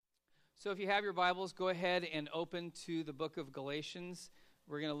So if you have your Bibles, go ahead and open to the book of Galatians.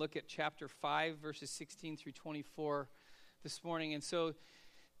 We're going to look at chapter 5, verses 16 through 24 this morning. And so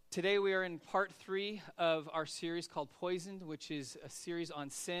today we are in part 3 of our series called Poisoned, which is a series on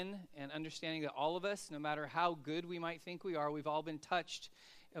sin and understanding that all of us, no matter how good we might think we are, we've all been touched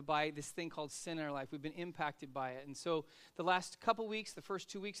by this thing called sin in our life. We've been impacted by it. And so the last couple weeks, the first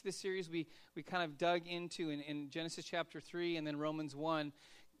 2 weeks of this series, we kind of dug into in Genesis chapter 3 and then Romans 1,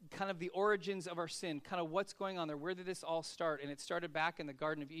 kind of the origins of our sin, kind of what's going on there. Where did this all start? And it started back in the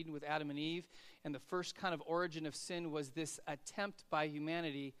Garden of Eden with Adam and Eve. And the first kind of origin of sin was this attempt by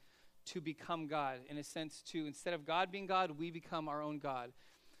humanity to become God. In a sense, to instead of God being God, we become our own God.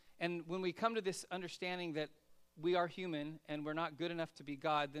 And when we come to this understanding that we are human and we're not good enough to be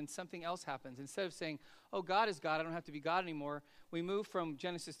God, then something else happens. Instead of saying, oh, God is God, I don't have to be God anymore, we move from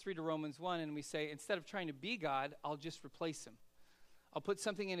Genesis 3 to Romans 1 and we say, instead of trying to be God, I'll just replace him. I'll put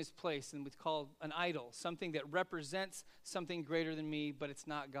something in his place, and we call an idol, something that represents something greater than me, but it's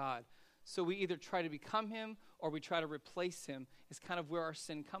not God. So we either try to become him or we try to replace him is kind of where our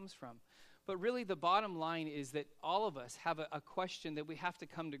sin comes from. But really the bottom line is that all of us have a question that we have to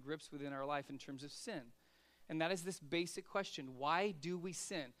come to grips with in our life in terms of sin. And that is this basic question: why do we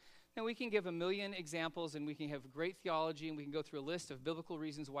sin? Now, we can give a million examples, and we can have great theology, and we can go through a list of biblical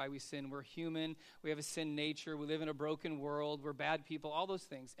reasons why we sin. We're human. We have a sin nature. We live in a broken world. We're bad people, all those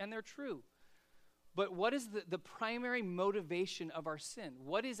things. And they're true. But what is the primary motivation of our sin?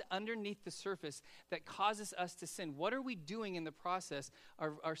 What is underneath the surface that causes us to sin? What are we doing in the process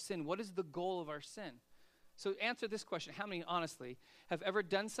of our sin? What is the goal of our sin? So answer this question. How many, honestly, have ever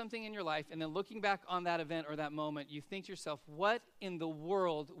done something in your life and then looking back on that event or that moment, you think to yourself, what in the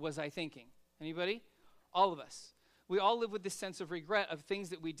world was I thinking? Anybody? All of us. We all live with this sense of regret of things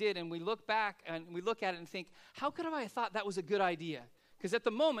that we did, and we look back and we look at it and think, how could I have thought that was a good idea? Because at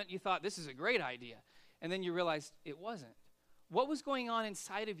the moment you thought this is a great idea, and then you realized it wasn't. What was going on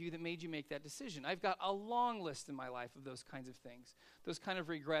inside of you that made you make that decision? I've got a long list in my life of those kinds of things, those kind of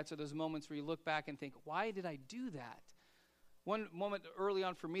regrets or those moments where you look back and think, why did I do that? One moment early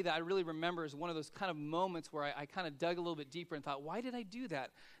on for me that I really remember is one of those kind of moments where I kind of dug a little bit deeper and thought, why did I do that?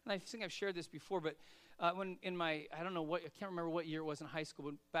 And I think I've shared this before, but when in my, I can't remember what year it was in high school,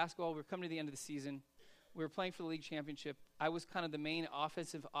 but basketball, we were coming to the end of the season. We were playing for the league championship. I was kind of the main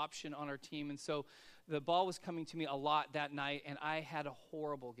offensive option on our team, and so the ball was coming to me a lot that night, and I had a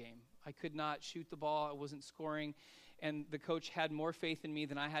horrible game. I could not shoot the ball. I wasn't scoring, and the coach had more faith in me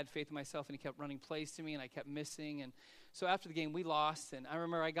than I had faith in myself, and he kept running plays to me, and I kept missing. And so after the game, we lost, and I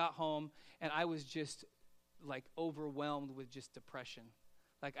remember I got home, and I was just, like, overwhelmed with just depression.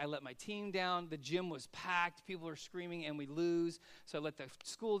 Like, I let my team down. The gym was packed. People were screaming, and we lose. So I let the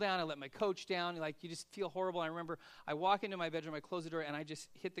school down. I let my coach down. Like, you just feel horrible. I remember I walk into my bedroom, I close the door, and I just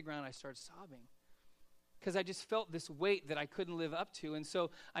hit the ground, and I started sobbing. Because I just felt this weight that I couldn't live up to. And so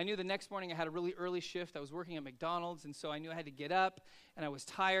I knew the next morning I had a really early shift. I was working at McDonald's, and so I knew I had to get up, and I was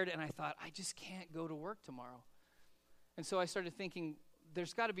tired, and I thought, I just can't go to work tomorrow. And so I started thinking,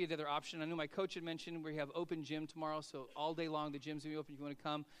 there's got to be another option. I knew my coach had mentioned we have open gym tomorrow, so all day long the gym's going to be open. If you want to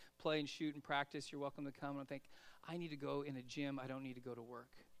come play and shoot and practice, you're welcome to come. And I think, I need to go in a gym. I don't need to go to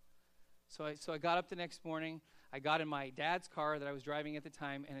work. So I got up the next morning. I got in my dad's car that I was driving at the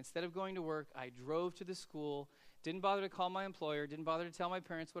time, and instead of going to work, I drove to the school, didn't bother to call my employer, didn't bother to tell my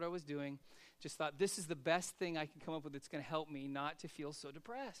parents what I was doing, just thought this is the best thing I can come up with that's going to help me not to feel so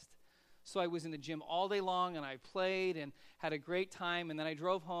depressed. So I was in the gym all day long, and I played and had a great time, and then I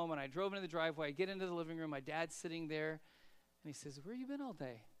drove home, and I drove into the driveway. I get into the living room. My dad's sitting there, and he says, where you been all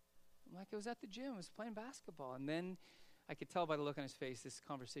day? I'm like, I was at the gym. I was playing basketball. And then I could tell by the look on his face this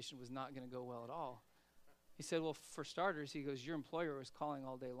conversation was not going to go well at all. He said, well, for starters, he goes, your employer was calling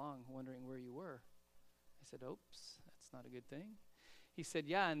all day long wondering where you were. I said, oops, that's not a good thing. He said,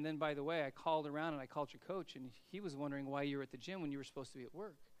 yeah, and then, by the way, I called around, and I called your coach, and he was wondering why you were at the gym when you were supposed to be at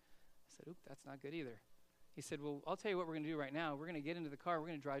work. I said, oop, that's not good either. He said, well, I'll tell you what we're going to do right now. We're going to get into the car. We're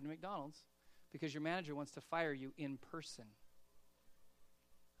going to drive to McDonald's because your manager wants to fire you in person.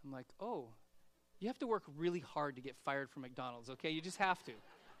 I'm like, oh, you have to work really hard to get fired from McDonald's, okay? You just have to.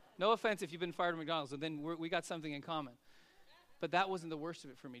 No offense if you've been fired from McDonald's, and then we got something in common. But that wasn't the worst of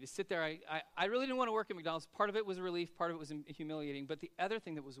it for me. To sit there, I really didn't want to work at McDonald's. Part of it was a relief. Part of it was humiliating. But the other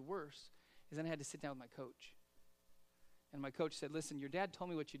thing that was worse is then I had to sit down with my coach. And my coach said, listen, your dad told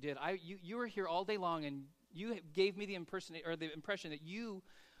me what you did. You were here all day long, and you gave me the impression that you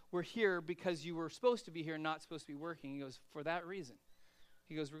were here because you were supposed to be here, not supposed to be working. He goes, for that reason.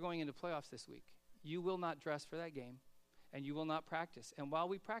 He goes, we're going into playoffs this week. You will not dress for that game, and you will not practice. And while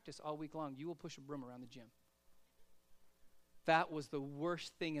we practice all week long, you will push a broom around the gym. that was the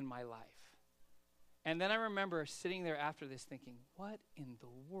worst thing in my life. And then I remember sitting there after this thinking, what in the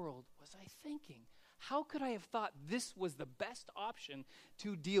world was I thinking? How could I have thought this was the best option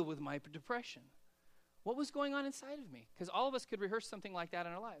to deal with my depression? What was going on inside of me? Because all of us could rehearse something like that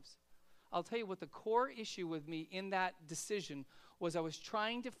in our lives. I'll tell you what the core issue with me in that decision was. I was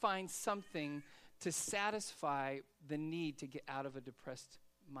trying to find something to satisfy the need to get out of a depressed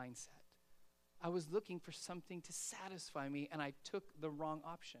mindset. I was looking for something to satisfy me, and I took the wrong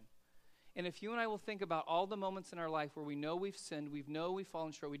option. And if you and I will think about all the moments in our life where we know we've sinned, we know we've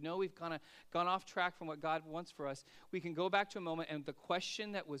fallen short, we know we've gone off track from what God wants for us, we can go back to a moment, and the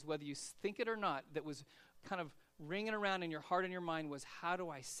question that was, whether you think it or not, that was kind of ringing around in your heart and your mind was, how do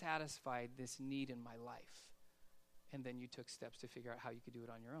I satisfy this need in my life? And then you took steps to figure out how you could do it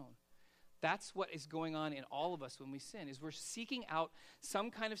on your own. That's what is going on in all of us when we sin, is we're seeking out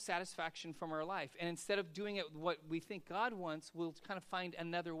some kind of satisfaction from our life. And instead of doing it what we think God wants, we'll kind of find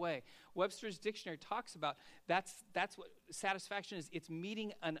another way. Webster's dictionary talks about that's what satisfaction is. It's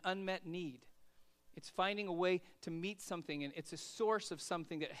meeting an unmet need. It's finding a way to meet something, and it's a source of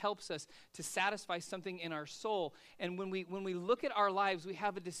something that helps us to satisfy something in our soul. And when we look at our lives, we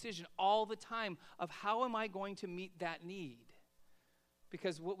have a decision all the time of how am I going to meet that need?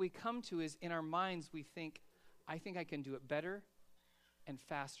 Because what we come to is, in our minds, we think, I think I can do it better and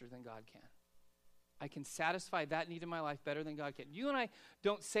faster than God can. I can satisfy that need in my life better than God can. You and I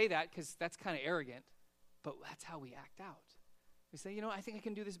don't say that because that's kind of arrogant, but that's how we act out. We say, I think I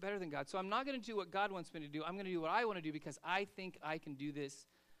can do this better than God. So I'm not going to do what God wants me to do. I'm going to do what I want to do because I think I can do this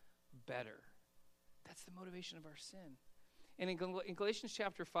better. That's the motivation of our sin. And in Galatians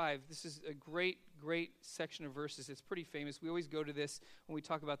chapter 5, this is a great, great section of verses. It's pretty famous. We always go to this when we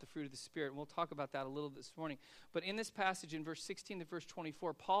talk about the fruit of the Spirit, and we'll talk about that a little this morning. But in this passage, in verse 16 to verse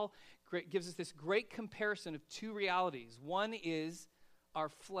 24, Paul gives us this great comparison of two realities. One is our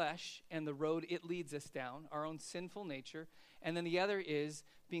flesh and the road it leads us down, our own sinful nature. And then the other is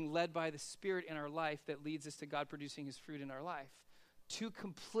being led by the Spirit in our life that leads us to God producing his fruit in our life. Two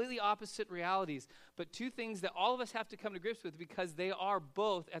completely opposite realities, but two things that all of us have to come to grips with because they are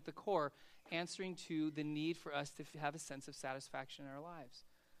both at the core answering to the need for us to have a sense of satisfaction in our lives.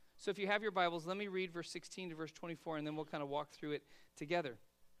 So if you have your Bibles, let me read verse 16 to verse 24, and then we'll kind of walk through it together.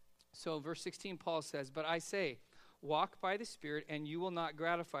 So verse 16, Paul says, "But I say, walk by the Spirit, and you will not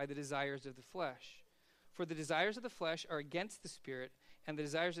gratify the desires of the flesh. For the desires of the flesh are against the Spirit, and the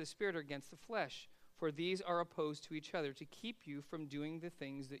desires of the Spirit are against the flesh. For these are opposed to each other to keep you from doing the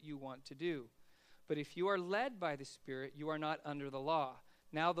things that you want to do. But if you are led by the Spirit, you are not under the law.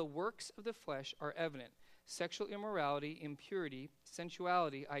 Now the works of the flesh are evident: sexual immorality, impurity,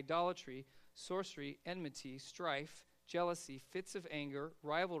 sensuality, idolatry, sorcery, enmity, strife, jealousy, fits of anger,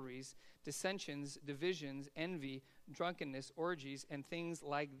 rivalries, dissensions, divisions, envy, drunkenness, orgies, and things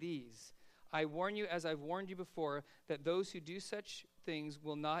like these. I warn you, as I've warned you before, that those who do such things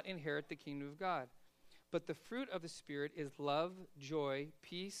will not inherit the kingdom of God. But the fruit of the Spirit is love, joy,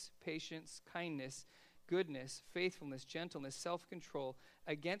 peace, patience, kindness, goodness, faithfulness, gentleness, self-control.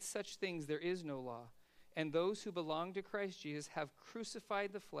 Against such things there is no law. And those who belong to Christ Jesus have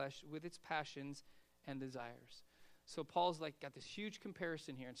crucified the flesh with its passions and desires." So Paul's got this huge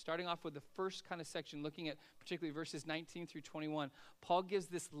comparison here. And starting off with the first kind of section, looking at particularly verses 19 through 21, Paul gives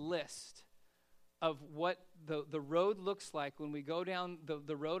this list of what the road looks like when we go down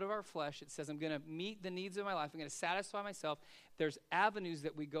the road of our flesh. It says, I'm going to meet the needs of my life. I'm going to satisfy myself. There's avenues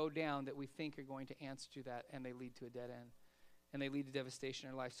that we go down that we think are going to answer to that, and they lead to a dead end. And they lead to devastation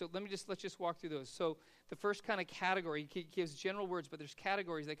in our life. So let's just walk through those. So the first kind of category, he gives general words, but there's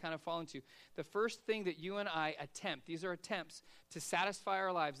categories they kind of fall into. The first thing that you and I attempt, these are attempts to satisfy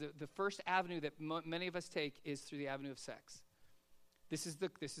our lives. The first avenue that many of us take is through the avenue of sex. This is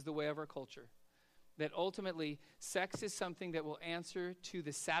the way of our culture. That ultimately, sex is something that will answer to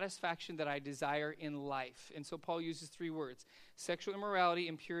the satisfaction that I desire in life. And so Paul uses three words: sexual immorality,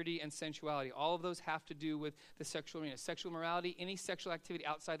 impurity, and sensuality. All of those have to do with the sexual arena. Sexual immorality, any sexual activity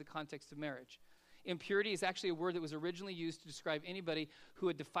outside the context of marriage. Impurity is actually a word that was originally used to describe anybody who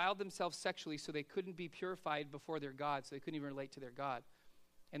had defiled themselves sexually so they couldn't be purified before their God, so they couldn't even relate to their God.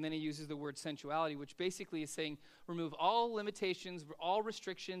 And then he uses the word sensuality, which basically is saying remove all limitations, all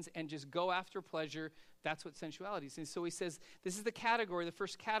restrictions, and just go after pleasure. That's what sensuality is. And so he says this is the category, the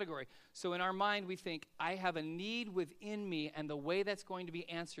first category. So in our mind, we think, I have a need within me, and the way that's going to be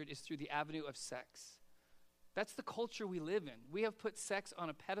answered is through the avenue of sex. That's the culture we live in. We have put sex on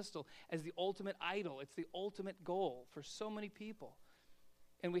a pedestal as the ultimate idol. It's the ultimate goal for so many people.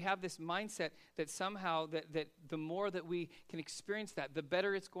 And we have this mindset that somehow that the more that we can experience that, the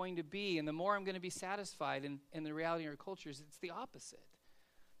better it's going to be, and the more I'm going to be satisfied. And the reality in our culture is it's the opposite.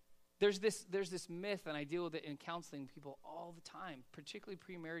 There's this myth, and I deal with it in counseling people all the time, particularly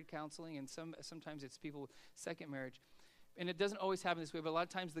pre-married counseling, and sometimes it's people with second marriage. And it doesn't always happen this way, but a lot of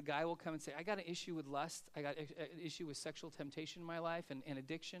times the guy will come and say, I got an issue with lust. I got an issue with sexual temptation in my life and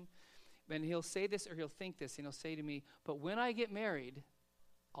addiction. And he'll say this or he'll think this, and he'll say to me, but when I get married,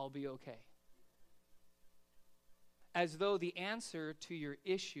 I'll be okay. As though the answer to your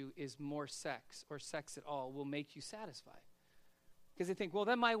issue is more sex or sex at all will make you satisfied. Because they think, well,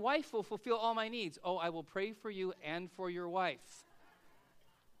 then my wife will fulfill all my needs. Oh, I will pray for you and for your wife.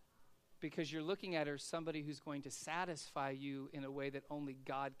 Because you're looking at her as somebody who's going to satisfy you in a way that only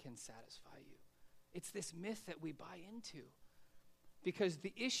God can satisfy you. It's this myth that we buy into. Because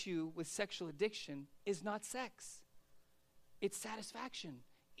the issue with sexual addiction is not sex. It's satisfaction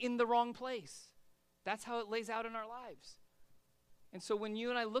in the wrong place. That's how it lays out in our lives. And so when you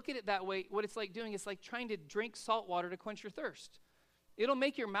and I look at it that way, what it's like doing is like trying to drink salt water to quench your thirst. It'll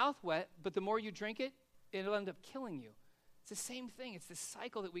make your mouth wet, but the more you drink it, it'll end up killing you. It's the same thing. It's this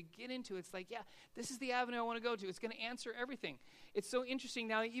cycle that we get into. It's like, yeah, this is the avenue I want to go to. It's going to answer everything. It's so interesting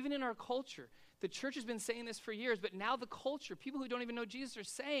now, even in our culture, the church has been saying this for years, but now the culture, people who don't even know Jesus are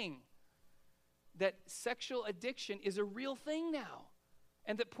saying that sexual addiction is a real thing now,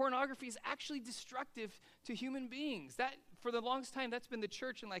 and that pornography is actually destructive to human beings. That, for the longest time, that's been the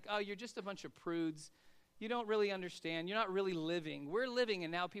church, and like, oh, you're just a bunch of prudes. You don't really understand. You're not really living. We're living,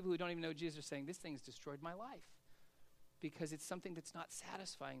 and now people who don't even know Jesus are saying, this thing's destroyed my life because it's something that's not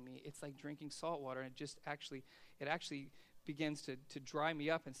satisfying me. It's like drinking salt water, and it actually begins to dry me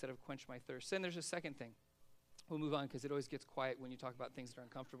up instead of quench my thirst. Then there's a second thing. We'll move on because it always gets quiet when you talk about things that are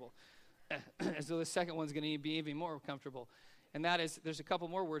uncomfortable. As though the second one's going to be even more comfortable. And that is, there's a couple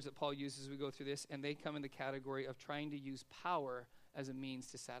more words that Paul uses as we go through this, and they come in the category of trying to use power as a means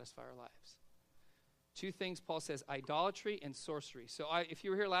to satisfy our lives. Two things Paul says, idolatry and sorcery. So if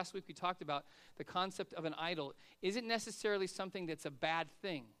you were here last week, we talked about the concept of an idol isn't necessarily something that's a bad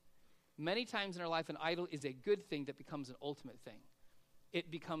thing. Many times in our life, an idol is a good thing that becomes an ultimate thing. It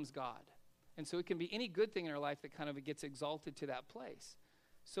becomes God. And so it can be any good thing in our life that kind of gets exalted to that place.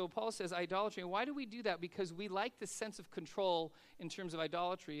 So Paul says idolatry. And why do we do that? Because we like the sense of control in terms of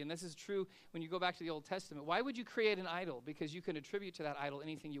idolatry. And this is true when you go back to the Old Testament. Why would you create an idol? Because you can attribute to that idol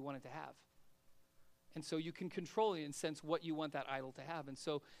anything you want it to have. And so you can control it and sense what you want that idol to have. And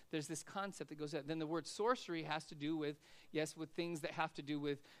so there's this concept that goes out. Then the word sorcery has to do with, yes, with things that have to do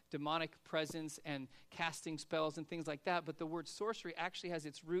with demonic presence and casting spells and things like that. But the word sorcery actually has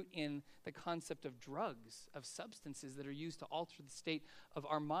its root in the concept of drugs, of substances that are used to alter the state of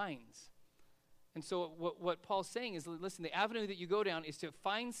our minds. And so what Paul's saying is, listen, the avenue that you go down is to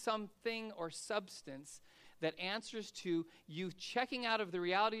find something or substance that answers to you checking out of the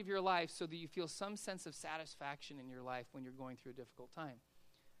reality of your life so that you feel some sense of satisfaction in your life when you're going through a difficult time.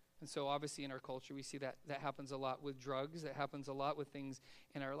 And so obviously in our culture, we see that happens a lot with drugs. That happens a lot with things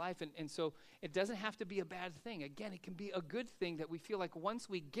in our life. And so it doesn't have to be a bad thing. Again, it can be a good thing that we feel like once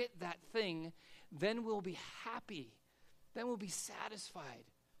we get that thing, then we'll be happy. Then we'll be satisfied.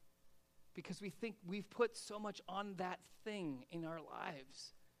 Because we think we've put so much on that thing in our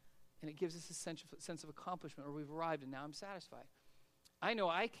lives. And it gives us a sense of accomplishment, or we've arrived and now I'm satisfied. I know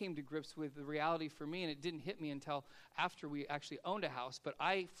I came to grips with the reality for me, and it didn't hit me until after we actually owned a house. But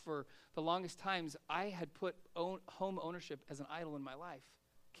for the longest times, I had put home ownership as an idol in my life.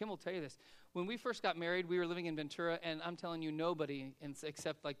 Kim will tell you this. When we first got married, we were living in Ventura, and I'm telling you, nobody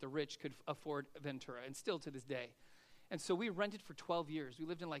except like the rich could afford Ventura, and still to this day. And so we rented for 12 years. We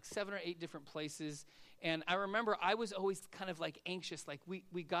lived in like 7 or 8 different places. And I remember I was always kind of like anxious. Like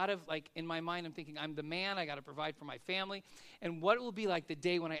we got to, like in my mind, I'm thinking, I'm the man. I got to provide for my family. And what it will be like the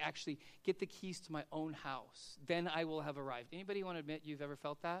day when I actually get the keys to my own house. Then I will have arrived. Anybody want to admit you've ever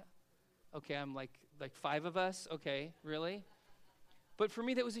felt that? Okay, I'm like 5 of us. Okay, really? But for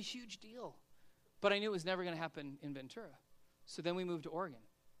me, that was a huge deal. But I knew it was never going to happen in Ventura. So then we moved to Oregon.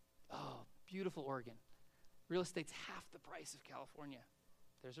 Oh, beautiful Oregon. Real estate's half the price of California.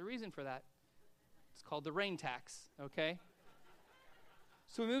 There's a reason for that. It's called the rain tax, okay?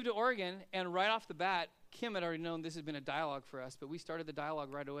 So we moved to Oregon, and right off the bat, Kim had already known this had been a dialogue for us, but we started the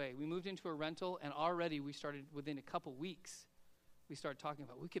dialogue right away. We moved into a rental, and already we started, within a couple weeks, we started talking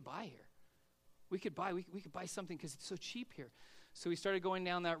about, we could buy here. We could buy something because it's so cheap here. So we started going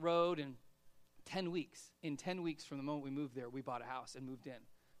down that road, and in 10 weeks from the moment we moved there, we bought a house and moved in.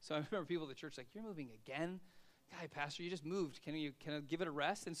 So I remember people at the church like, you're moving again? "Guy, Pastor, you just moved. Can I give it a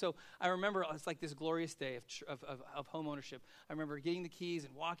rest?" And so I remember it's like this glorious day of home ownership. I remember getting the keys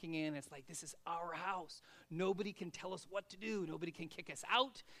and walking in. It's like, this is our house. Nobody can tell us what to do. Nobody can kick us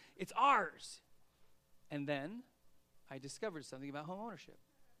out. It's ours. And then I discovered something about home ownership.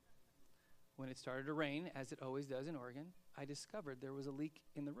 When it started to rain, as it always does in Oregon, I discovered there was a leak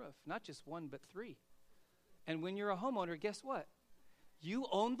in the roof. Not just one, but 3. And when you're a homeowner, guess what? You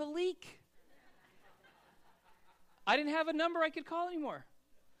own the leak. I didn't have a number I could call anymore.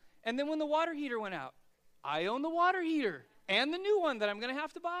 And then when the water heater went out, I own the water heater and the new one that I'm going to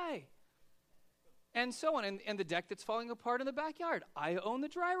have to buy. And so on. And the deck that's falling apart in the backyard, I own the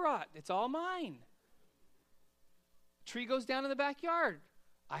dry rot. It's all mine. Tree goes down in the backyard.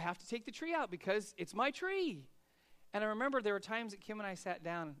 I have to take the tree out because it's my tree. And I remember there were times that Kim and I sat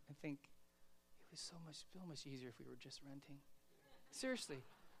down and think, it was so much easier if we were just renting. Seriously.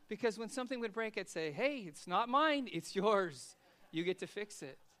 Because when something would break, I'd say, hey, it's not mine, it's yours. You get to fix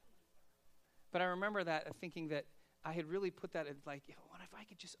it. But I remember that, thinking that I had really put that in, like, what if I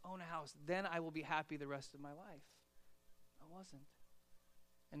could just own a house? Then I will be happy the rest of my life. I wasn't.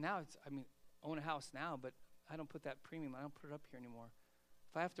 And now own a house now, but I don't put that premium. I don't put it up here anymore.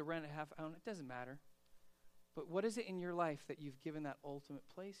 If I have to rent it doesn't matter. But what is it in your life that you've given that ultimate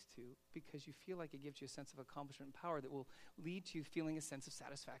place to because you feel like it gives you a sense of accomplishment and power that will lead to feeling a sense of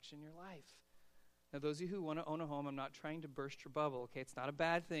satisfaction in your life? Now, those of you who want to own a home, I'm not trying to burst your bubble, okay? It's not a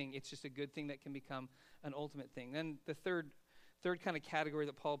bad thing. It's just a good thing that can become an ultimate thing. Then the third kind of category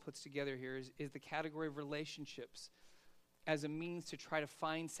that Paul puts together here is the category of relationships as a means to try to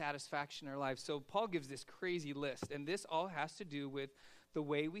find satisfaction in our lives. So Paul gives this crazy list, and this all has to do with the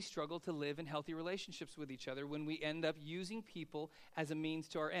way we struggle to live in healthy relationships with each other when we end up using people as a means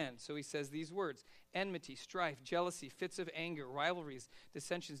to our end. So he says these words: enmity, strife, jealousy, fits of anger, rivalries,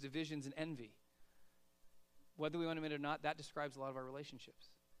 dissensions, divisions, and envy. Whether we want to admit it or not, that describes a lot of our relationships.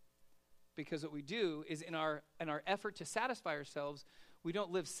 Because what we do is in our effort to satisfy ourselves, we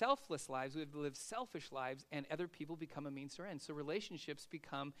don't live selfless lives, we live selfish lives, and other people become a means to our end. So relationships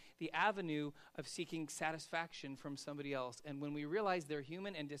become the avenue of seeking satisfaction from somebody else. And when we realize they're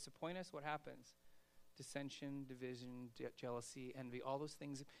human and disappoint us, what happens? Dissension, division, jealousy, envy, all those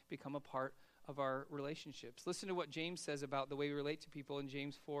things become a part of our relationships. Listen to what James says about the way we relate to people in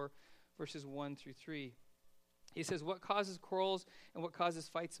James 4, verses 1 through 3. He says, what causes quarrels and what causes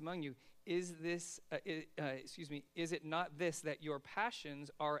fights among you? Is it not this, that your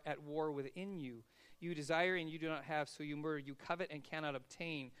passions are at war within you? You desire and you do not have, so you murder. You covet and cannot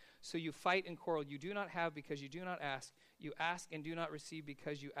obtain, so you fight and quarrel. You do not have because you do not ask. You ask and do not receive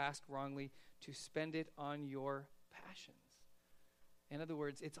because you ask wrongly, to spend it on your passions. In other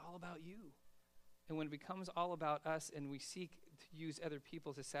words, it's all about you. And when it becomes all about us and we seek to use other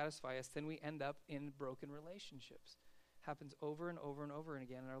people to satisfy us, then we end up in broken relationships. Happens over and over and over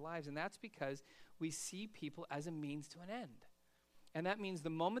again in our lives. And that's because we see people as a means to an end. And that means the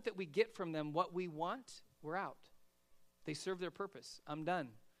moment that we get from them what we want, we're out. They serve their purpose. I'm done.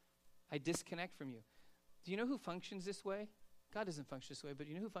 I disconnect from you. Do you know who functions this way? God doesn't function this way, but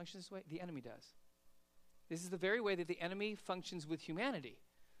you know who functions this way? The enemy does. This is the very way that the enemy functions with humanity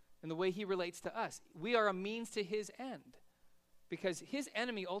and the way he relates to us. We are a means to his end because his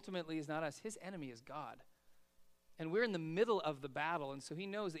enemy ultimately is not us. His enemy is God. And we're in the middle of the battle, and so he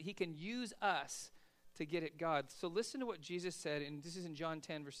knows that he can use us to get at God. So listen to what Jesus said, and this is in John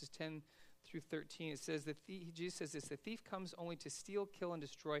 10, verses 10 through 13. It says that Jesus says this: the thief comes only to steal, kill, and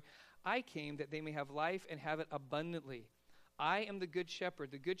destroy. I came that they may have life and have it abundantly. I am the good shepherd.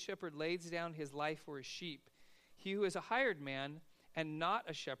 The good shepherd lays down his life for his sheep. He who is a hired man and not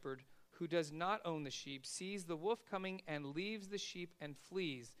a shepherd, who does not own the sheep, sees the wolf coming and leaves the sheep and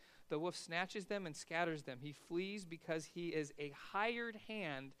flees. The wolf snatches them and scatters them. He flees because he is a hired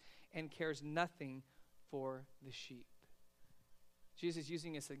hand and cares nothing for the sheep. Jesus is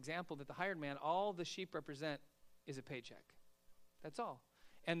using this example that the hired man, all the sheep represent is a paycheck. That's all.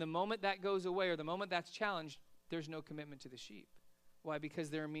 And the moment that goes away or the moment that's challenged, there's no commitment to the sheep. Why? Because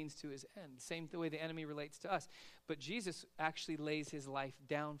they're a means to his end. Same the way the enemy relates to us. But Jesus actually lays his life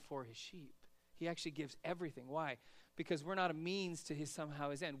down for his sheep. He actually gives everything. Why? Because we're not a means to his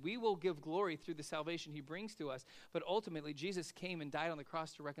end. We will give glory through the salvation he brings to us, but ultimately Jesus came and died on the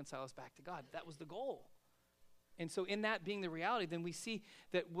cross to reconcile us back to God. That was the goal. And so in that being the reality, then we see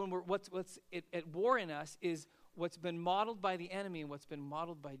that when what's at war in us is what's been modeled by the enemy and what's been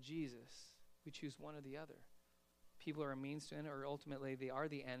modeled by Jesus. We choose one or the other. People are a means to end, or ultimately they are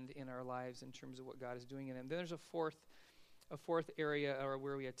the end in our lives in terms of what God is doing in them. Then there's a fourth area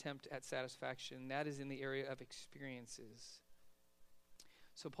where we attempt at satisfaction. That is in the area of experiences.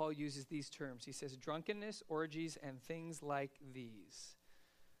 So Paul uses these terms. He says, drunkenness, orgies, and things like these.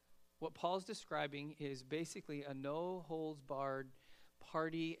 What Paul's describing is basically a no-holds-barred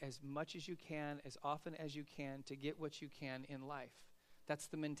party as much as you can, as often as you can, to get what you can in life. That's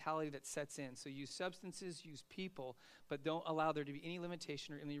the mentality that sets in. So use substances, use people, but don't allow there to be any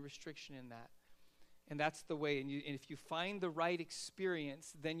limitation or any restriction in that. And that's the way. And if you find the right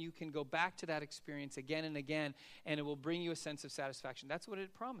experience, then you can go back to that experience again and again, and it will bring you a sense of satisfaction. That's what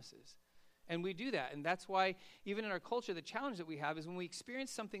it promises. And we do that. And that's why, even in our culture, the challenge that we have is when we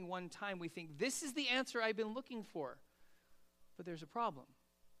experience something one time, we think, this is the answer I've been looking for. But there's a problem.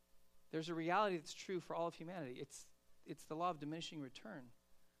 There's a reality that's true for all of humanity. It's the law of diminishing return.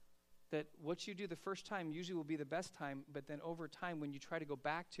 That what you do the first time usually will be the best time, but then over time, when you try to go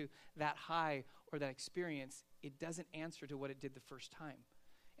back to that high or that experience, it doesn't answer to what it did the first time.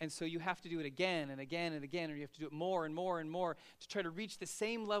 And so you have to do it again and again and again, or you have to do it more and more and more to try to reach the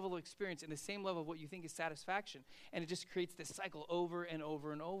same level of experience and the same level of what you think is satisfaction. And it just creates this cycle over and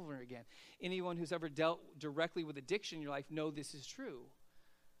over and over again. Anyone who's ever dealt directly with addiction in your life know this is true.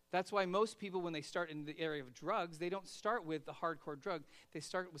 That's why most people, when they start in the area of drugs, they don't start with the hardcore drug. They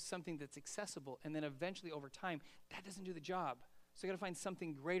start with something that's accessible. And then eventually, over time, that doesn't do the job. So you got to find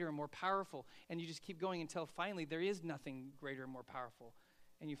something greater and more powerful. And you just keep going until finally there is nothing greater and more powerful.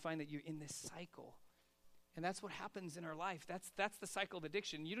 And you find that you're in this cycle. And that's what happens in our life. That's the cycle of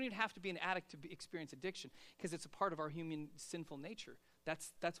addiction. You don't even have to be an addict to experience addiction, because it's a part of our human sinful nature.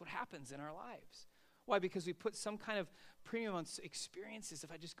 That's what happens in our lives. Why? Because we put some kind of premium on experiences.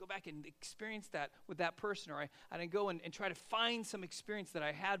 If I just go back and experience that with that person, or I go and try to find some experience that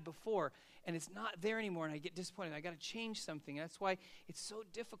I had before, and it's not there anymore, and I get disappointed. I got to change something. And that's why it's so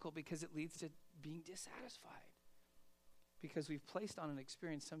difficult, because it leads to being dissatisfied. Because we've placed on an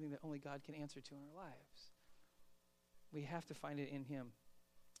experience something that only God can answer to in our lives. We have to find it in Him.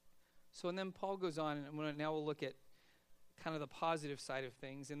 So, and then Paul goes on, and now we'll look at kind of the positive side of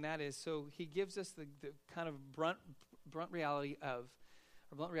things, and that is, so he gives us the kind of blunt reality of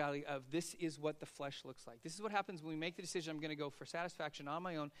this is what the flesh looks like. This is what happens when we make the decision, I'm going to go for satisfaction on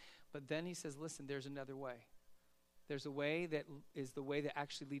my own. But then he says, listen, there's another way. There's a way that is the way that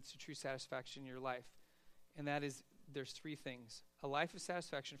actually leads to true satisfaction in your life. And that is, there's three things. A life of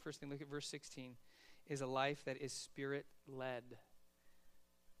satisfaction, first thing, look at verse 16, is a life that is Spirit-led.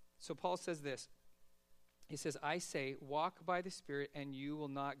 So Paul says this. He says, I say, walk by the Spirit, and you will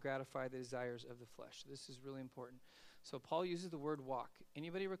not gratify the desires of the flesh. This is really important. So Paul uses the word walk.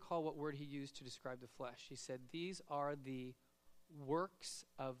 Anybody recall what word he used to describe the flesh? He said, these are the works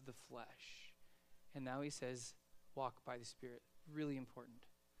of the flesh. And now he says, walk by the Spirit. Really important.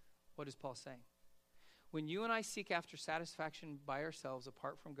 What is Paul saying? When you and I seek after satisfaction by ourselves,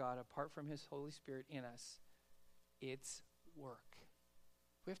 apart from God, apart from His Holy Spirit in us, it's work.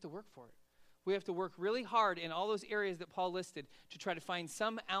 We have to work for it. We have to work really hard in all those areas that Paul listed to try to find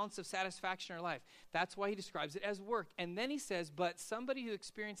some ounce of satisfaction in our life. That's why he describes it as work. And then he says, but somebody who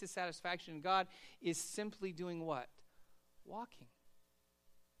experiences satisfaction in God is simply doing what? Walking.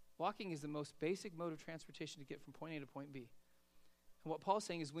 Walking is the most basic mode of transportation to get from point A to point B. And what Paul's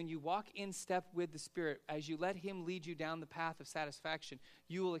saying is when you walk in step with the Spirit, as you let Him lead you down the path of satisfaction,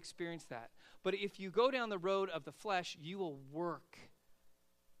 you will experience that. But if you go down the road of the flesh, you will work.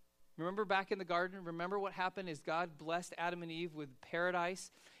 Remember back in the garden, remember what happened is God blessed Adam and Eve with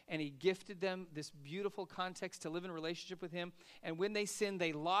paradise, and He gifted them this beautiful context to live in a relationship with Him. And when they sinned,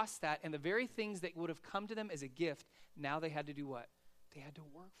 they lost that, and the very things that would have come to them as a gift, now they had to do what? They had to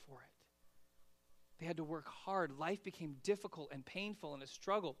work for it. They had to work hard. Life became difficult and painful and a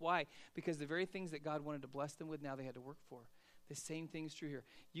struggle. Why? Because the very things that God wanted to bless them with, now they had to work for. The same thing is true here.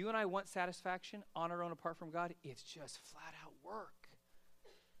 You and I want satisfaction on our own apart from God. It's just flat out work.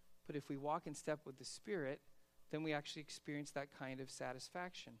 But if we walk in step with the Spirit, then we actually experience that kind of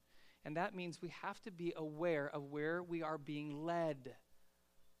satisfaction. And that means we have to be aware of where we are being led.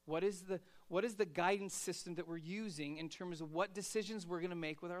 What is the guidance system that we're using in terms of what decisions we're going to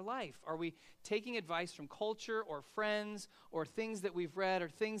make with our life? Are we taking advice from culture or friends or things that we've read or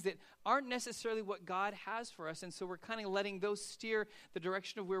things that aren't necessarily what God has for us? And so we're kind of letting those steer the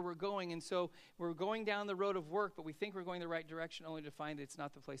direction of where we're going. And so we're going down the road of work, but we think we're going the right direction only to find that it's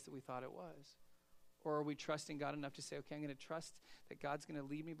not the place that we thought it was. Or are we trusting God enough to say, okay, I'm going to trust that God's going to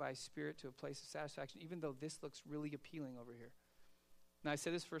lead me by His Spirit to a place of satisfaction, even though this looks really appealing over here. Now, I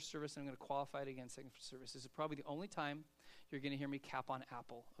said this first service, and I'm going to qualify it again second service. This is probably the only time you're going to hear me cap on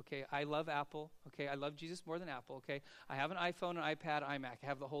Apple, okay? I love Apple, okay? I love Jesus more than Apple, okay? I have an iPhone, an iPad, iMac. I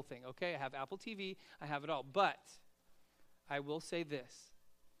have the whole thing, okay? I have Apple TV. I have it all. But I will say this.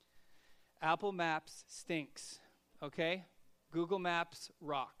 Apple Maps stinks, okay? Google Maps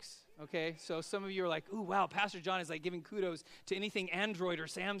rocks, okay? So some of you are like, ooh, wow, Pastor John is like giving kudos to anything Android or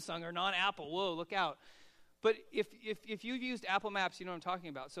Samsung or non-Apple. Whoa, look out. But if you've used Apple Maps, you know what I'm talking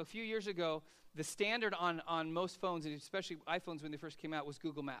about. So a few years ago, the standard on most phones, and especially iPhones when they first came out, was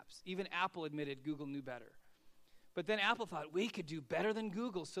Google Maps. Even Apple admitted Google knew better. But then Apple thought, we could do better than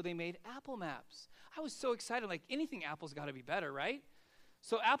Google, so they made Apple Maps. I was so excited, like anything Apple's got to be better, right?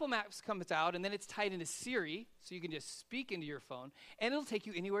 So Apple Maps comes out, and then it's tied into Siri, so you can just speak into your phone, and it'll take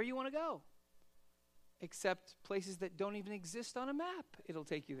you anywhere you want to go, except places that don't even exist on a map. It'll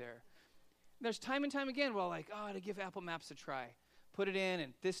take you there. And there's time and time again where I'm like, oh, to give Apple Maps a try. Put it in,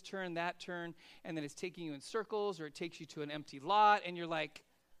 and this turn, that turn, and then it's taking you in circles, or it takes you to an empty lot, and you're like,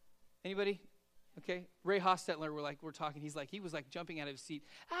 anybody? Okay, Ray Hostetler, we're talking. He was like jumping out of his seat.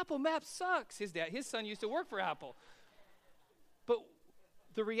 Apple Maps sucks. His son used to work for Apple. But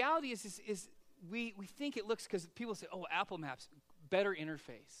the reality is we think it looks, because people say, oh, Apple Maps, better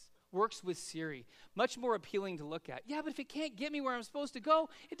interface, works with Siri, much more appealing to look at. Yeah, but if it can't get me where I'm supposed to go,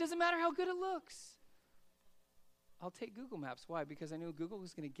 it doesn't matter how good it looks. I'll take Google Maps. Why? Because I knew Google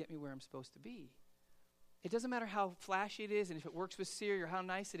was going to get me where I'm supposed to be. It doesn't matter how flashy it is and if it works with Siri or how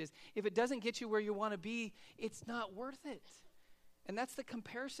nice it is. If it doesn't get you where you want to be, it's not worth it. And that's the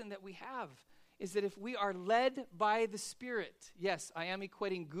comparison that we have, is that if we are led by the Spirit, yes, I am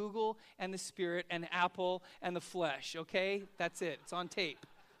equating Google and the Spirit and Apple and the flesh, okay? That's it. It's on tape.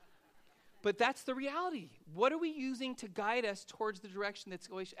 But that's the reality. What are we using to guide us towards the direction that's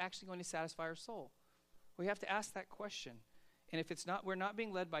actually going to satisfy our soul? We have to ask that question. And if it's not, we're not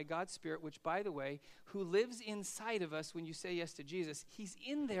being led by God's Spirit, which, by the way, who lives inside of us when you say yes to Jesus, he's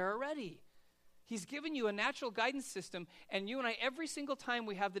in there already. He's given you a natural guidance system, and you and I, every single time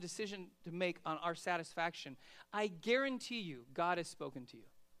we have the decision to make on our satisfaction, I guarantee you, God has spoken to you.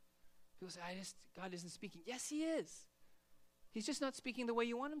 People say, God isn't speaking. Yes, he is. He's just not speaking the way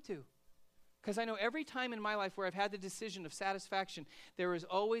you want him to. Because I know every time in my life where I've had the decision of satisfaction, there is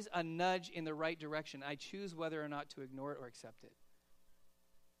always a nudge in the right direction. I choose whether or not to ignore it or accept it.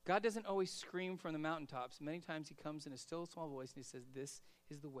 God doesn't always scream from the mountaintops. Many times he comes in a still, small voice and he says, this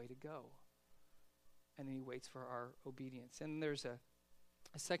is the way to go. And then he waits for our obedience. And there's a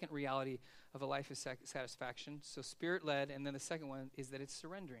second reality of a life of satisfaction. So Spirit-led, and then the second one is that it's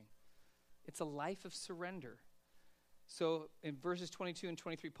surrendering. It's a life of surrender. So in verses 22 and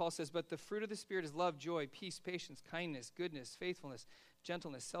 23, Paul says, but the fruit of the Spirit is love, joy, peace, patience, kindness, goodness, faithfulness,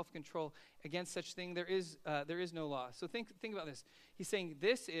 gentleness, self-control. Against such thing there is no law. So think about this. He's saying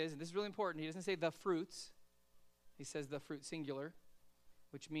this is, and this is really important, he doesn't say the fruits. He says the fruit singular,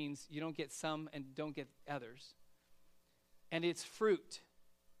 which means you don't get some and don't get others. And it's fruit.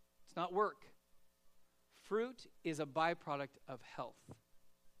 It's not work. Fruit is a byproduct of health.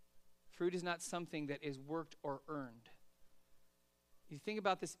 Fruit is not something that is worked or earned. You think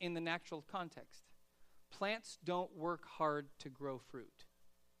about this in the natural context. Plants don't work hard to grow fruit.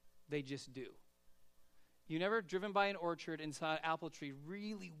 They just do. You never driven by an orchard and saw an apple tree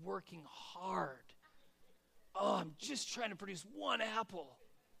really working hard. Oh, I'm just trying to produce one apple.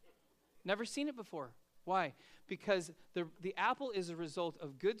 Never seen it before. Why? Because the apple is a result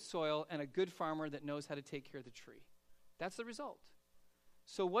of good soil and a good farmer that knows how to take care of the tree. That's the result.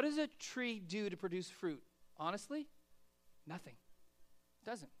 So what does a tree do to produce fruit? Honestly, nothing. It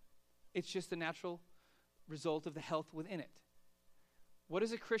doesn't. It's just the natural result of the health within it. What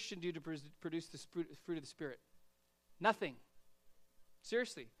does a Christian do to produce the fruit of the Spirit? Nothing.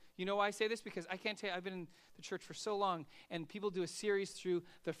 Seriously. You know why I say this? Because I can't tell you, I've been in the church for so long, and people do a series through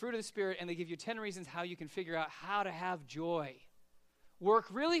the fruit of the Spirit, and they give you 10 reasons how you can figure out how to have joy. Work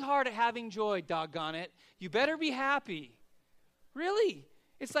really hard at having joy, doggone it. You better be happy. Really.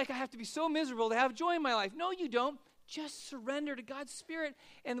 It's like I have to be so miserable to have joy in my life. No, you don't. Just surrender to God's Spirit,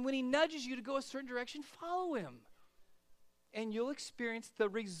 and when he nudges you to go a certain direction, follow him. And you'll experience the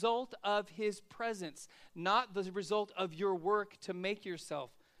result of his presence, not the result of your work to make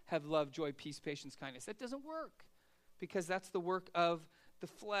yourself have love, joy, peace, patience, kindness. That doesn't work, because that's the work of the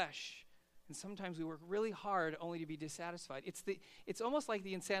flesh. And sometimes we work really hard only to be dissatisfied. It's almost like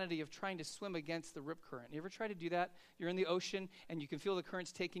the insanity of trying to swim against the rip current. You ever try to do that? You're in the ocean, and you can feel the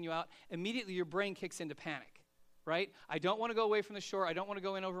currents taking you out. Immediately, your brain kicks into panic. Right? I don't want to go away from the shore. I don't want to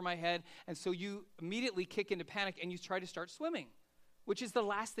go in over my head. And so you immediately kick into panic and you try to start swimming, which is the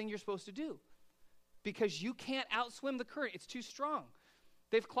last thing you're supposed to do, because you can't outswim the current. It's too strong.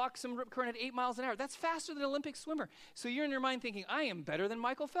 They've clocked some rip current at 8 miles an hour. That's faster than an Olympic swimmer. So you're in your mind thinking, I am better than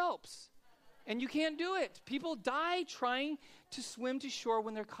Michael Phelps. And you can't do it. People die trying to swim to shore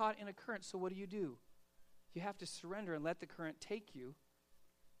when they're caught in a current. So what do? You have to surrender and let the current take you.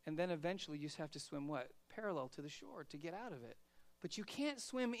 And then eventually you just have to swim what? parallel to the shore to get out of it. But you can't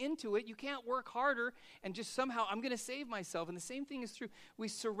swim into it. You can't work harder and just somehow, I'm going to save myself. And the same thing is true. We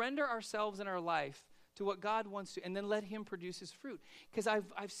surrender ourselves in our life to what God wants to, and then let him produce his fruit. Because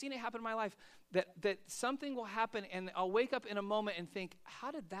I've seen it happen in my life, that something will happen, and I'll wake up in a moment and think,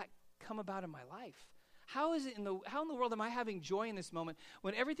 how did that come about in my life? How in the world am I having joy in this moment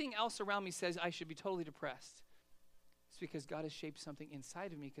when everything else around me says I should be totally depressed? It's because God has shaped something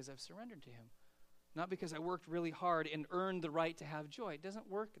inside of me because I've surrendered to him. Not because I worked really hard and earned the right to have joy. It doesn't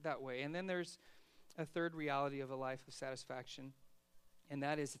work that way. And then there's a third reality of a life of satisfaction, and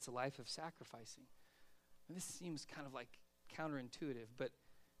that is it's a life of sacrificing. And this seems kind of like counterintuitive, but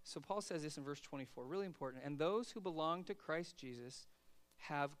so Paul says this in verse 24, really important. And those who belong to Christ Jesus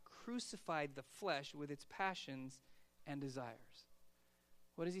have crucified the flesh with its passions and desires.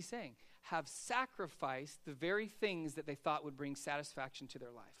 What is he saying? Have sacrificed the very things that they thought would bring satisfaction to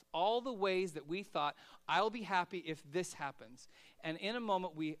their life. All the ways that we thought, I'll be happy if this happens. And in a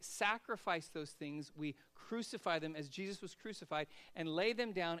moment, we sacrifice those things, we crucify them as Jesus was crucified, and lay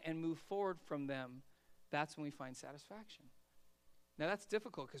them down and move forward from them. That's when we find satisfaction. Now that's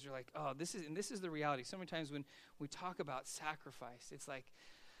difficult because you're like, oh, this is the reality. So many times when we talk about sacrifice, it's like,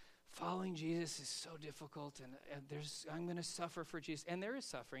 following Jesus is so difficult, and I'm going to suffer for Jesus. And there is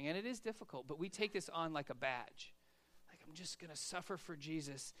suffering, and it is difficult, but we take this on like a badge. Like, I'm just going to suffer for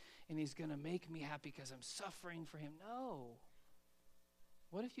Jesus, and he's going to make me happy because I'm suffering for him. No.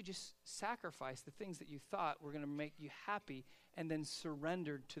 What if you just sacrificed the things that you thought were going to make you happy and then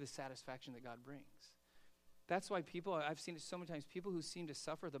surrendered to the satisfaction that God brings? That's why I've seen it so many times, people who seem to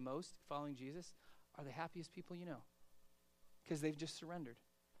suffer the most following Jesus are the happiest people you know because they've just surrendered.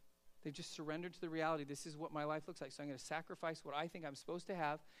 They've just surrendered to the reality. This is what my life looks like. So I'm going to sacrifice what I think I'm supposed to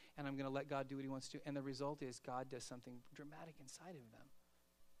have, and I'm going to let God do what he wants to. And the result is God does something dramatic inside of them.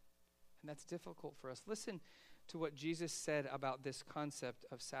 And that's difficult for us. Listen to what Jesus said about this concept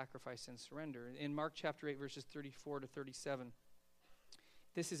of sacrifice and surrender. In Mark chapter 8, verses 34 to 37,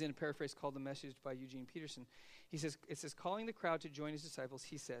 this is in a paraphrase called The Message by Eugene Peterson. It says, calling the crowd to join his disciples,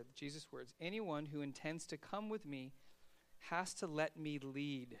 he said, Jesus' words, anyone who intends to come with me has to let me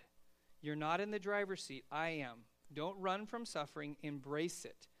lead. You're not in the driver's seat. I am. Don't run from suffering. Embrace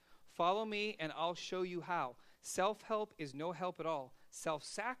it. Follow me, and I'll show you how. Self-help is no help at all.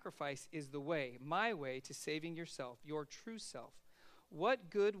 Self-sacrifice is the way, my way, to saving yourself, your true self. What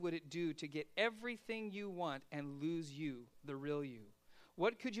good would it do to get everything you want and lose you, the real you?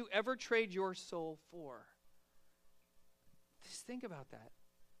 What could you ever trade your soul for? Just think about that.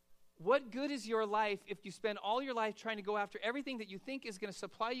 What good is your life if you spend all your life trying to go after everything that you think is going to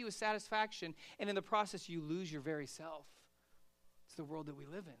supply you with satisfaction, and in the process you lose your very self? It's the world that we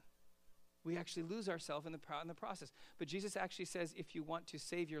live in. We actually lose ourselves in the process. But Jesus actually says if you want to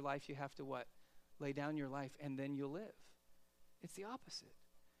save your life, you have to what? Lay down your life, and then you'll live. It's the opposite.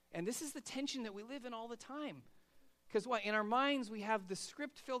 And this is the tension that we live in all the time. Because what? In our minds, we have the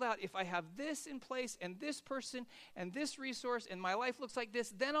script filled out. If I have this in place and this person and this resource and my life looks like this,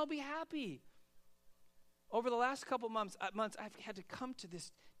 then I'll be happy. Over the last couple months, I've had to come to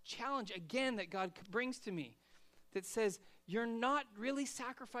this challenge again that God brings to me that says, you're not really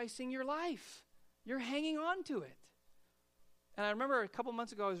sacrificing your life. You're hanging on to it. And I remember a couple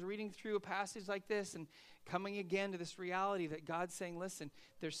months ago, I was reading through a passage like this and coming again to this reality that God's saying, listen,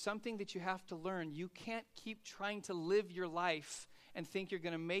 there's something that you have to learn. You can't keep trying to live your life and think you're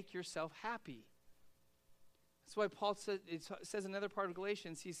going to make yourself happy. That's why Paul says in another part of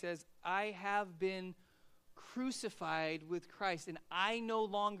Galatians, he says, I have been crucified with Christ, and I no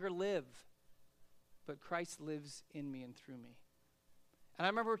longer live, but Christ lives in me and through me. And I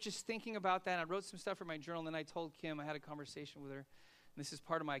remember just thinking about that. I wrote some stuff for my journal, and then I told Kim, I had a conversation with her. And this is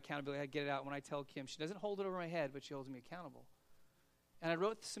part of my accountability. I had to get it out when I tell Kim. She doesn't hold it over my head, but she holds me accountable. And I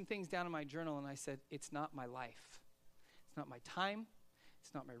wrote some things down in my journal, and I said, it's not my life. It's not my time.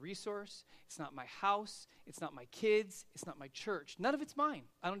 It's not my resource. It's not my house. It's not my kids. It's not my church. None of it's mine.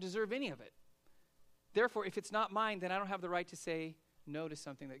 I don't deserve any of it. Therefore, if it's not mine, then I don't have the right to say no to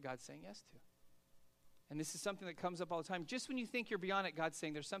something that God's saying yes to. And this is something that comes up all the time. Just when you think you're beyond it, God's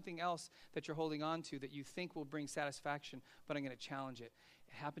saying there's something else that you're holding on to that you think will bring satisfaction, but I'm going to challenge it.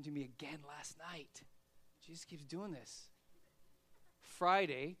 It happened to me again last night. Jesus keeps doing this.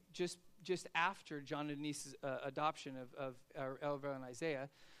 Friday, just after John and Denise's adoption of Elva and Isaiah,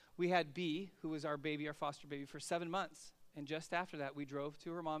 we had B, who was our baby, our foster baby, for 7 months. And just after that, we drove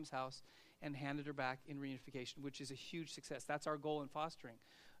to her mom's house and handed her back in reunification, which is a huge success. That's our goal in fostering.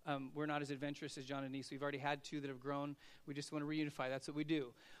 We're not as adventurous as John and Denise. We've already had 2 that have grown. We just want to reunify. That's what we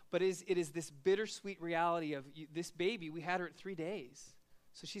do. But it is this bittersweet reality of this baby. We had her at 3 days.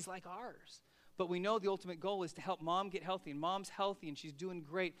 So she's like ours. But we know the ultimate goal is to help mom get healthy, and mom's healthy, and she's doing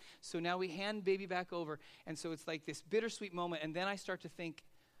great. So now we hand baby back over, and so it's like this bittersweet moment, and then I start to think,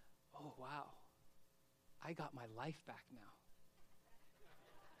 oh, wow, I got my life back now.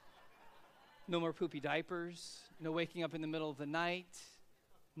 No more poopy diapers, no waking up in the middle of the night,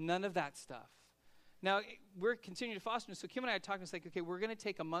 none of that stuff. Now, we're continuing to foster, so Kim and I are talking, it's like, okay, we're going to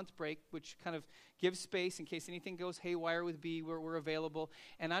take a month break, which kind of gives space in case anything goes haywire with B, we're available.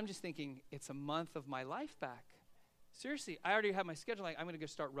 And I'm just thinking, it's a month of my life back. Seriously, I already have my schedule. Like, I'm going to go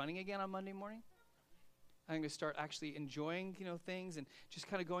start running again on Monday morning. I'm going to start actually enjoying, things and just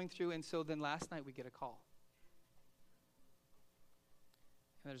kind of going through. And so then last night we get a call.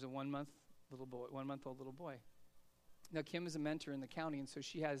 And there's a 1-month-old little boy. Now, Kim is a mentor in the county, and so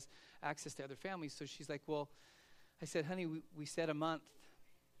she has access to other families. So she's like, well, I said, honey, we said a month.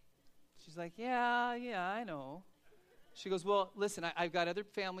 She's like, yeah, I know. She goes, well, listen, I've got other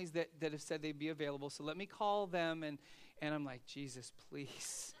families that have said they'd be available, so let me call them. And I'm like, Jesus,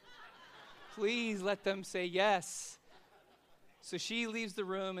 please. Please let them say yes. So she leaves the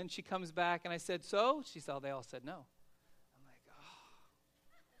room, and she comes back, and I said, so? She said, they all said no. I'm like,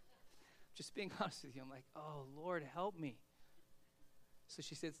 just being honest with you, I'm like, oh, Lord, help me. So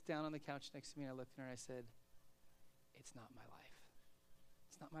she sits down on the couch next to me, and I looked at her, and I said, it's not my life.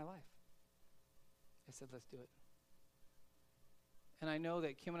 It's not my life. I said, let's do it. And I know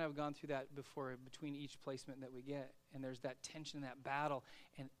that Kim and I have gone through that before, between each placement that we get, and there's that tension, that battle,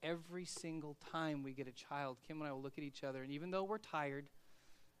 and every single time we get a child, Kim and I will look at each other, and even though we're tired,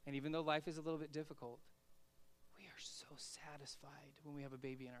 and even though life is a little bit difficult, we are so satisfied when we have a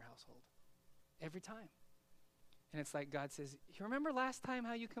baby in our household. Every time. And it's like God says, you remember last time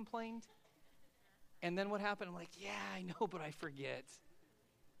how you complained? And then what happened? I'm like, yeah, I know, but I forget.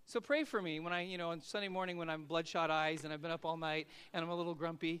 So pray for me when on Sunday morning when I'm bloodshot eyes and I've been up all night and I'm a little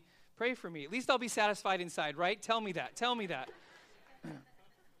grumpy. Pray for me. At least I'll be satisfied inside, right? Tell me that.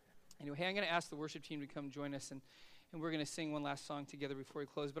 Anyway, hey, I'm going to ask the worship team to come join us, and we're going to sing one last song together before we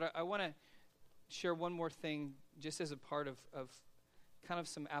close. But I want to share one more thing just as a part of kind of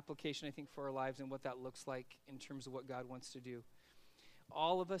some application, I think, for our lives and what that looks like in terms of what God wants to do.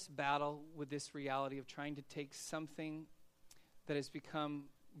 All of us battle with this reality of trying to take something that has become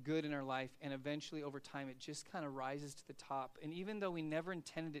good in our life, and eventually over time it just kind of rises to the top. And even though we never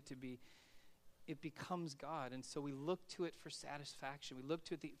intended it to be, it becomes God. And so we look to it for satisfaction. We look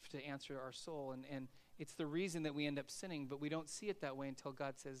to it to answer our soul. And it's the reason that we end up sinning, but we don't see it that way until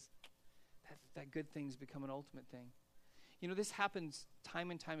God says that good thing's become an ultimate thing. This happens time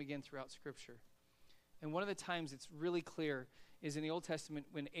and time again throughout Scripture. And one of the times it's really clear is in the Old Testament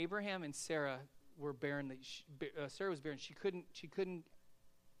when Abraham and Sarah were barren. Sarah was barren. She couldn't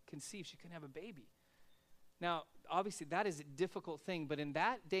conceive. She couldn't have a baby. Now, obviously, that is a difficult thing. But in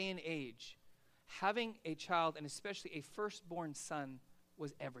that day and age, having a child, and especially a firstborn son,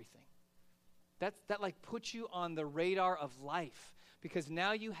 was everything. That puts you on the radar of life. Because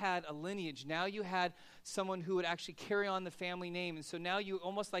now you had a lineage. Now you had someone who would actually carry on the family name. And so now you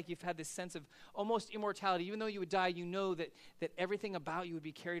almost like you've had this sense of almost immortality. Even though you would die, you know that everything about you would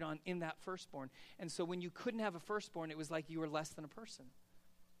be carried on in that firstborn. And so when you couldn't have a firstborn, it was like you were less than a person.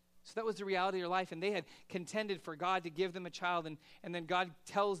 So that was the reality of their life. And they had contended for God to give them a child. And then God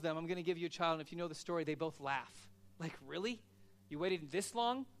tells them, I'm going to give you a child. And if you know the story, they both laugh. Like, really? You waited this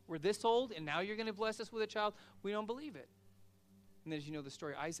long? We're this old? And now you're going to bless us with a child? We don't believe it. And then as you know the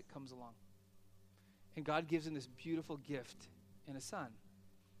story, Isaac comes along. And God gives him this beautiful gift in a son.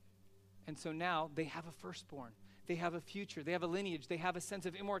 And so now they have a firstborn. They have a future. They have a lineage. They have a sense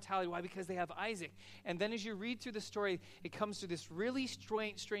of immortality. Why? Because they have Isaac. And then as you read through the story, it comes to this really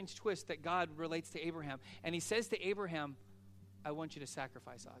strange twist that God relates to Abraham. And he says to Abraham, I want you to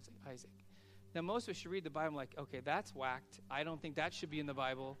sacrifice Isaac. Now, most of us should read the Bible like, okay, that's whacked. I don't think that should be in the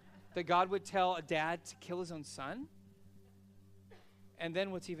Bible. That God would tell a dad to kill his own son? And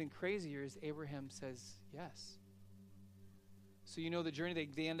then what's even crazier is Abraham says yes. So you know the journey,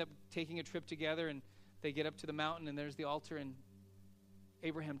 they end up taking a trip together, and they get up to the mountain, and there's the altar, and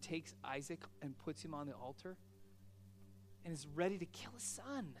Abraham takes Isaac and puts him on the altar and is ready to kill his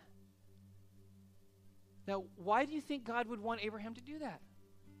son. Now, why do you think God would want Abraham to do that?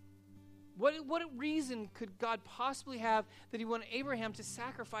 What reason could God possibly have that he wanted Abraham to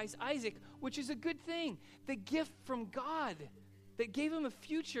sacrifice Isaac, which is a good thing, the gift from God that gave him a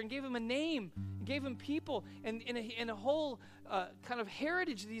future and gave him a name and gave him people and a whole kind of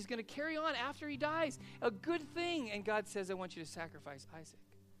heritage that he's going to carry on after he dies. A good thing. And God says, I want you to sacrifice Isaac.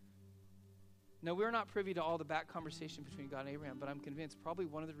 Now, we're not privy to all the back conversation between God and Abraham, but I'm convinced probably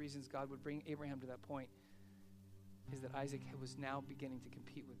one of the reasons God would bring Abraham to that point is that Isaac was now beginning to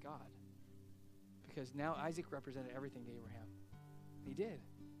compete with God. Because now Isaac represented everything to Abraham. He did.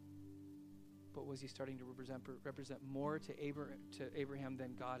 But was he starting to represent more to Abraham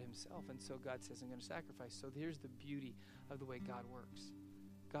than God himself? And so God says, I'm going to sacrifice. So here's the beauty of the way God works.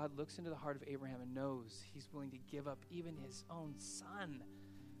 God looks into the heart of Abraham and knows he's willing to give up even his own son,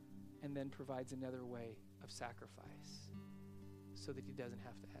 and then provides another way of sacrifice so that he doesn't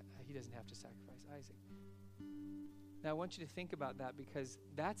have to sacrifice Isaac. Now I want you to think about that, because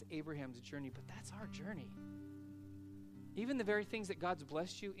that's Abraham's journey, but that's our journey. Even the very things that God's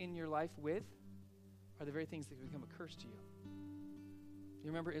blessed you in your life with are the very things that become a curse to you. You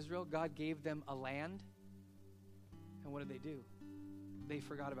remember Israel? God gave them a land, and what did they do? They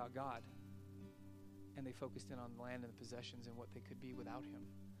forgot about God, and they focused in on the land and the possessions and what they could be without him.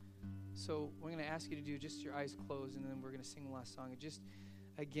 So we're going to ask you to do just your eyes closed, and then we're going to sing the last song. And just,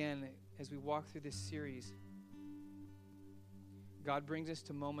 again, as we walk through this series, God brings us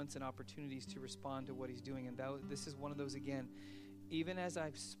to moments and opportunities to respond to what he's doing. And this is one of those again. Even as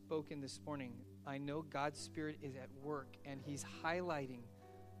I've spoken this morning, I know God's Spirit is at work, and he's highlighting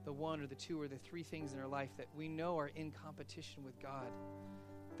the one or the two or the three things in our life that we know are in competition with God,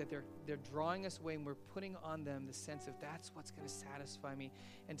 that they're drawing us away, and we're putting on them the sense of that's what's going to satisfy me.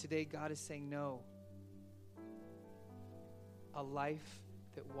 And today God is saying, no. A life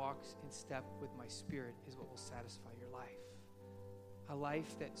that walks in step with my Spirit is what will satisfy your life. A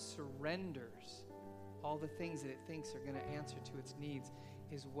life that surrenders all the things that it thinks are going to answer to its needs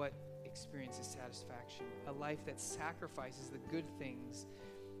is what experiences satisfaction. A life that sacrifices the good things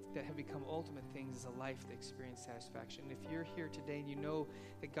that have become ultimate things is a life that experiences satisfaction. And if you're here today and you know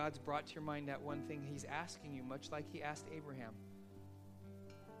that God's brought to your mind that one thing, he's asking you, much like he asked Abraham.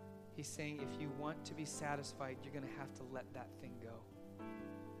 He's saying, if you want to be satisfied, you're going to have to let that thing go.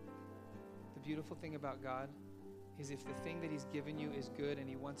 The beautiful thing about God is if the thing that he's given you is good and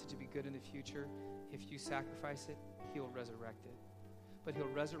he wants it to be good in the future, if you sacrifice it, he'll resurrect it. But he'll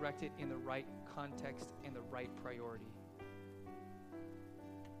resurrect it in the right context and the right priority.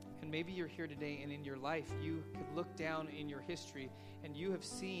 And maybe you're here today, and in your life, you could look down in your history and you have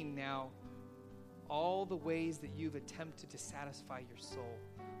seen now all the ways that you've attempted to satisfy your soul,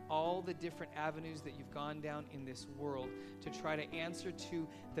 all the different avenues that you've gone down in this world to try to answer to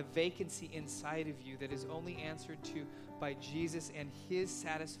the vacancy inside of you that is only answered to by Jesus and his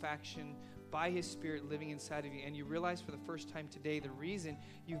satisfaction by his Spirit living inside of you. And you realize for the first time today, the reason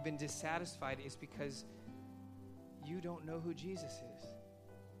you've been dissatisfied is because you don't know who Jesus is.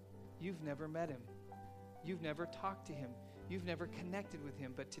 You've never met him. You've never talked to him. You've never connected with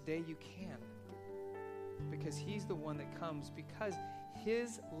him, but today you can. Because he's the one that comes, because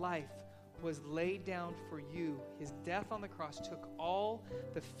his life was laid down for you. His death on the cross took all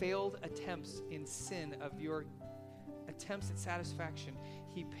the failed attempts in sin of your attempts at satisfaction.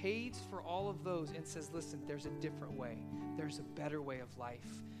 He pays for all of those and says, listen, there's a different way. There's a better way of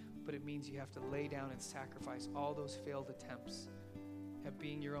life. But it means you have to lay down and sacrifice all those failed attempts at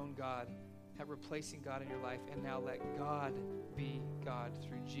being your own God, at replacing God in your life, and now let God be God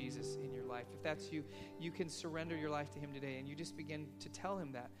through Jesus in your life. If that's you, you can surrender your life to him today, and you just begin to tell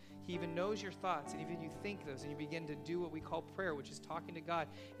him that. He even knows your thoughts, and even you think those, and you begin to do what we call prayer, which is talking to God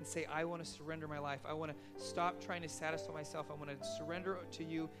and say, I want to surrender my life. I want to stop trying to satisfy myself. I want to surrender to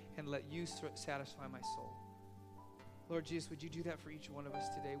you and let you satisfy my soul. Lord Jesus, would you do that for each one of us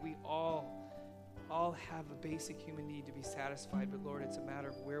today? We all have a basic human need to be satisfied, but Lord, it's a matter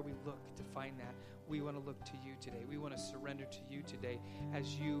of where we look to find that. We want to look to you today. We want to surrender to you today.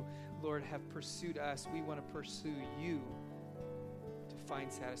 As you, Lord, have pursued us, we want to pursue you to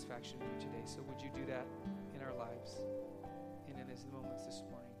find satisfaction in you today. So would you do that in our lives and in these moments this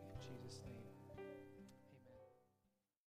morning?